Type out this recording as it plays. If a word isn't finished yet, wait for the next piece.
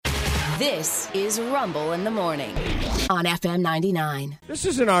This is Rumble in the Morning on FM 99. This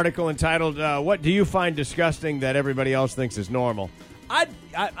is an article entitled, What Do You Find Disgusting That Everybody Else Thinks Is Normal?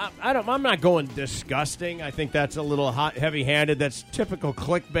 I'm not going disgusting. I think that's a little heavy-handed. That's typical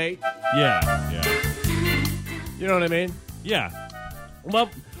clickbait. Yeah. You know what I mean? Yeah. Well,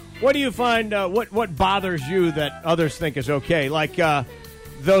 what do you find, what bothers you that others think is okay? Like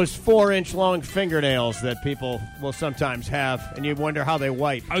those 4-inch long fingernails that people will sometimes have, and you wonder how they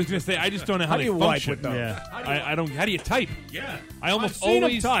wipe. I was going to say, I just don't know how do they you wipe function. with those? Yeah. I don't. How do you type? Yeah. I almost I've seen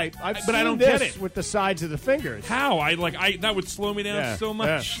always them type. but I don't this get it. with the sides of the fingers. How? That would slow me down so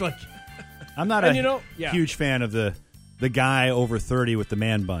much. Yeah. Like, I'm not a huge fan of the guy over 30 with the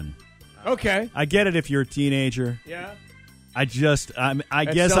man bun. Okay. I get it if you're a teenager. Yeah. I guess I'm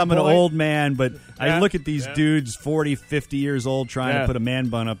some an point. old man, but I Yeah. look at these dudes 40, 50 years old trying to put a man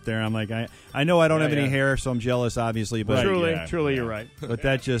bun up there. I'm like, I know I don't have any hair, so I'm jealous, obviously. But Truly, you're right. But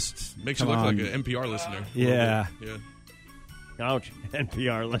that just makes you look like an NPR listener. Yeah. Ouch,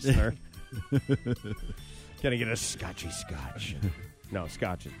 NPR listener. Gonna get a scotch. No,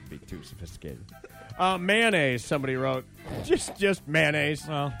 scotch would be too sophisticated. Mayonnaise, somebody wrote. Just mayonnaise.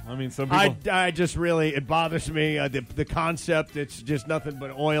 well, I mean, some people. I just really, it bothers me. The concept, it's just nothing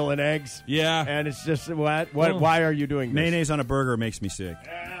but oil and eggs. Yeah. And it's just, why are you doing this? mayonnaise on a burger makes me sick.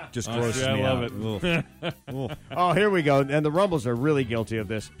 Just grosses I me love out. it. Ugh. Oh, here we go. And the Rumbles are really guilty of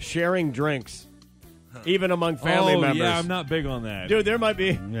this. Sharing drinks, even among family members. Yeah, I'm not big on that. Dude, there might be,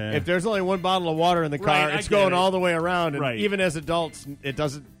 if there's only one bottle of water in the car, Right, I it's get going it. all the way around. And Right. even as adults, it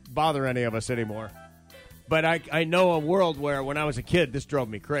doesn't bother any of us anymore. But I know a world where when I was a kid, this drove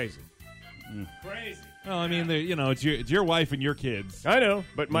me crazy. Crazy. Well, I mean, it's your wife and your kids. I know,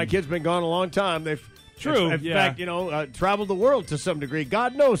 but my kids been gone a long time. They've True, In yeah. fact, traveled the world to some degree.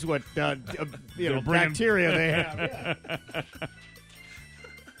 God knows what bacteria they have. Yeah.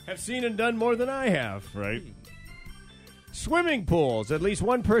 Have seen and done more than I have. Right. Swimming pools. At least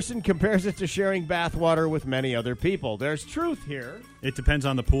one person compares it to sharing bathwater with many other people. There's truth here. It depends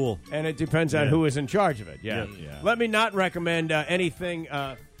on the pool. And it depends on who is in charge of it. Yeah. Yeah. Let me not recommend anything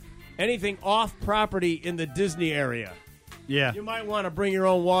off property in the Disney area. Yeah. You might want to bring your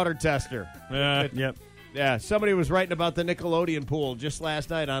own water tester. Yep. Yeah, somebody was writing about the Nickelodeon pool just last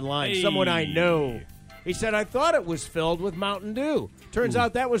night online. Hey. Someone I know. He said, I thought it was filled with Mountain Dew. Turns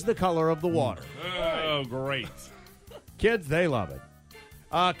out that was the color of the water. Oh, great. Kids, they love it.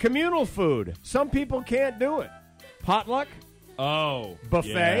 Communal food. Some people can't do it. Potluck. Oh,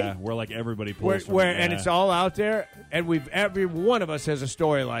 Buffet? Yeah, where like everybody pulls from it, And it's all out there. And every one of us has a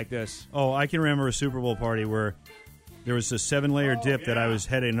story like this. Oh, I can remember a Super Bowl party where there was a 7-layer dip that I was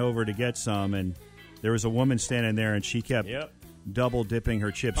heading over to get some, and there was a woman standing there, and she kept double dipping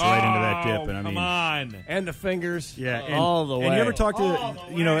her chips right into that dip. And I mean, come on. And the fingers. Yeah, and, all the way. And you ever talk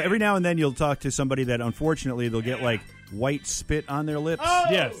to, every now and then you'll talk to somebody that unfortunately they'll get like white spit on their lips.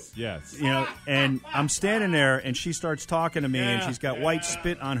 Yes. And I'm standing there, and she starts talking to me, and she's got white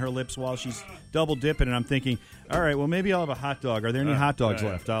spit on her lips while she's double dipping, and I'm thinking, all right, well, maybe I'll have a hot dog. Are there any hot dogs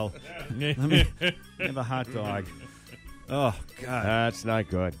left? Let me have a hot dog. Oh, God. That's not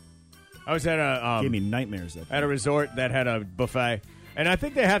good. I was at Gave me nightmares. At a resort that had a buffet, and I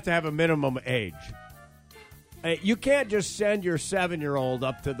think they have to have a minimum age. You can't just send your 7-year-old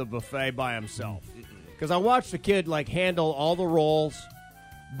up to the buffet by himself. Because I watched the kid handle all the rolls,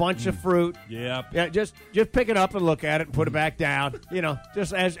 bunch of fruit. Yep. Yeah, just pick it up and look at it and put it back down.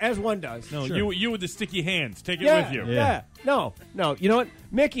 Just as one does. No, Sure. you with the sticky hands. Take it with you. Yeah. No. You know what?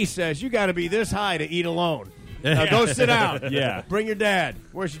 Mickey says you got to be this high to eat alone. Now go sit down. Yeah. Bring your dad.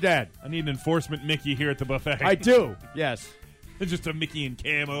 Where's your dad? I need an enforcement Mickey here at the buffet. I do. Yes. It's just a Mickey in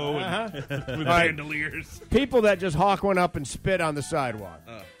camo and with right. bandoliers. People that just hawk one up and spit on the sidewalk.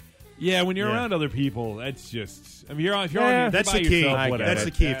 Yeah, when you're Yeah. around other people, that's just. I mean, if you're That's by the key. yourself, whatever. That's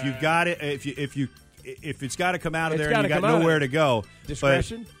the key. If you've got it, if it's got to come out of It's there and you gotta got come out of nowhere there. to go,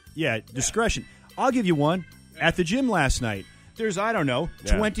 Discretion? Discretion. I'll give you one. At the gym last night, there's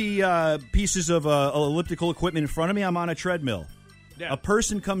 20 pieces of elliptical equipment in front of me. I'm on a treadmill. Yeah. A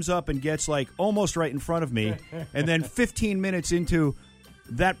person comes up and gets almost right in front of me, and then 15 minutes into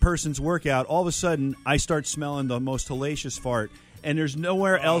that person's workout, all of a sudden I start smelling the most hellacious fart, and there's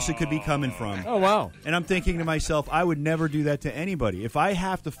nowhere else it could be coming from. Oh, wow. And I'm thinking to myself, I would never do that to anybody. If I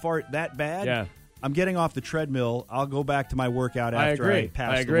have to fart that bad, I'm getting off the treadmill. I'll go back to my workout after I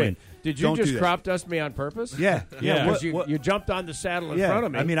pass the wind. Did you Don't just do that. crop dust me on purpose? Yeah. You jumped on the saddle in front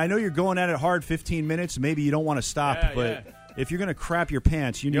of me. I mean, I know you're going at it hard 15 minutes. Maybe you don't want to stop, but if you're going to crap your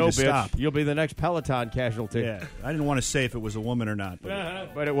pants, you need to bitch. stop. You'll be the next Peloton casualty. Yeah. I didn't want to say if it was a woman or not.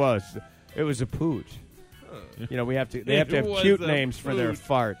 But it was. It was a pooch. You know, we have to. They have to have Was cute a names for their food.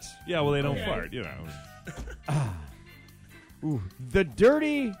 farts. Yeah, well, they don't fart, you know. The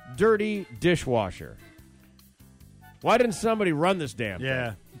dirty, dirty dishwasher. Why didn't somebody run this damn thing?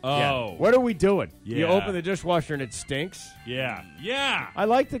 Yeah. Oh. What are we doing? You Yeah. open the dishwasher and it stinks? Yeah. Yeah. I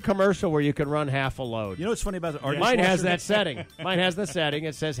like the commercial where you can run half a load. You know what's funny about our Mine has dishwasher? that setting. Mine has the setting.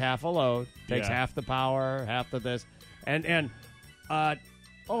 It says half a load. Takes Yeah. half the power, half the this. And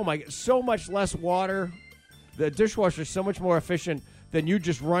oh my, so much less water. The dishwasher is so much more efficient than you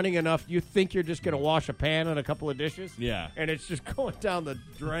just running enough. You think you're just going to wash a pan and a couple of dishes. Yeah. And it's just going down the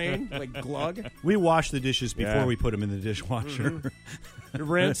drain like glug. We wash the dishes before Yeah. we put them in the dishwasher.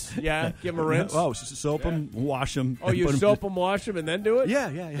 Rinse. Yeah. Give them a rinse. Oh, soap them, wash them. Oh, you soap them, wash them, and then do it? Yeah,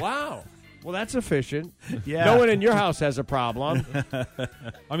 yeah, yeah. Wow. Well, that's efficient. Yeah. No one in your house has a problem.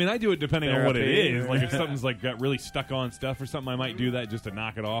 I mean, I do it depending on what it Therapy. is. Like, if something's like got really stuck on stuff or something, I might do that just to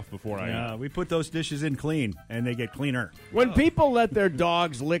knock it off before I. We put those dishes in clean, and they get cleaner. When people let their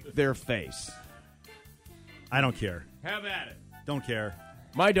dogs lick their face, I don't care. have at it. Don't care.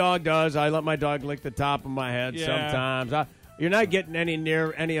 My dog does. I let my dog lick the top of my head Yeah. sometimes. You're not getting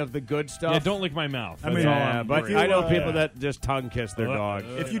near any of the good stuff. Yeah, don't lick my mouth. I That's mean, all Yeah, I'm but worried I know about. people that just tongue kiss their dog.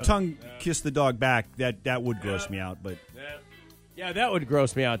 If you tongue kiss the dog back, that would gross me out. But Yeah, that would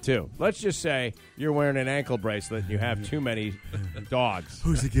gross me out too. Let's just say you're wearing an ankle bracelet and you have too many dogs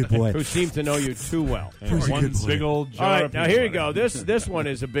who's a good boy? who seem to know you too well. And one big old jar All right, of now peanut here you butter. go. This one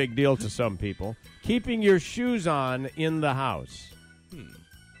is a big deal to some people. Keeping your shoes on in the house.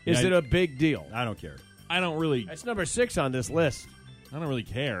 Is Yeah, it a big deal? I don't care. I don't really That's #6 on this list.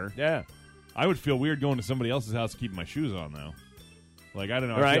 care. Yeah. I would feel weird going to somebody else's house keeping my shoes on, though. Like, I don't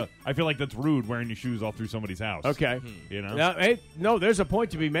know. Right. I feel like that's rude wearing your shoes all through somebody's house. Okay. You know? Now, hey, no, there's a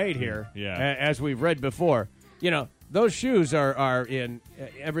point to be made here. Yeah. As we've read before, you know, those shoes are in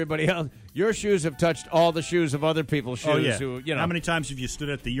everybody else. Your shoes have touched all the shoes of other people's shoes. Oh yeah. Who, you know, How many times have you stood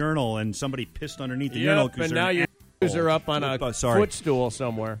at the urinal and somebody pissed underneath the Yep, urinal? 'cause and they're now an your shoes asshole? are up on a Sorry. footstool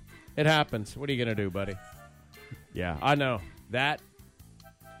somewhere. It happens. What are you going to do, buddy? Yeah, I know.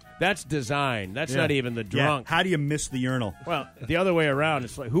 That's design. That's Yeah. not even the Yeah. drunk. How do you miss the urinal? Well, the other way around.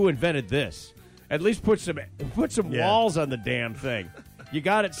 It's like, who invented this? At least put some Yeah. walls on the damn thing. You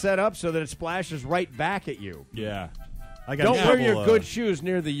got it set up so that it splashes right back at you. Yeah. I got Don't in wear trouble, your good shoes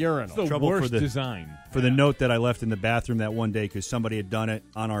near the urinal. The Trouble for worst the- design. for the note that I left in the bathroom that one day because somebody had done it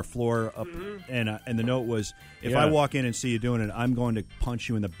on our floor up, and the note was, if Yeah. I walk in and see you doing it, I'm going to punch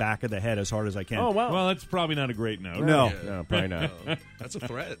you in the back of the head as hard as I can. Oh, wow. Well, that's probably not a great note. No. No, probably not. That's a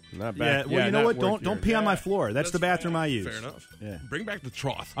threat. Not Yeah, bad. well, you know not what? worth Don't your- pee on my floor. That's the bathroom I use. Fair enough. Yeah. Bring back the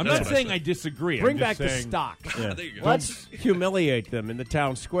trough. I'm That's not what saying say. I disagree. Bring I'm back just the saying, stock. Yeah. There you go. Let's humiliate them in the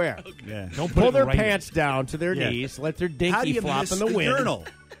town square. Yeah. Don't put Pull it their right pants down to their Yeah. knees. Let their How do dinky you flop miss in the wind. urinal?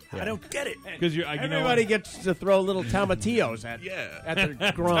 I don't get it. because you're. Everybody gets to throw little tomatillos at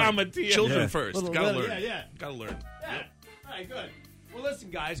their groin. Children Yeah. first. Little- Gotta little- learn. yeah. Gotta learn. All right, good. Well, listen,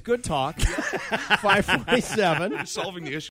 guys, good talk. 547. Solving the issue.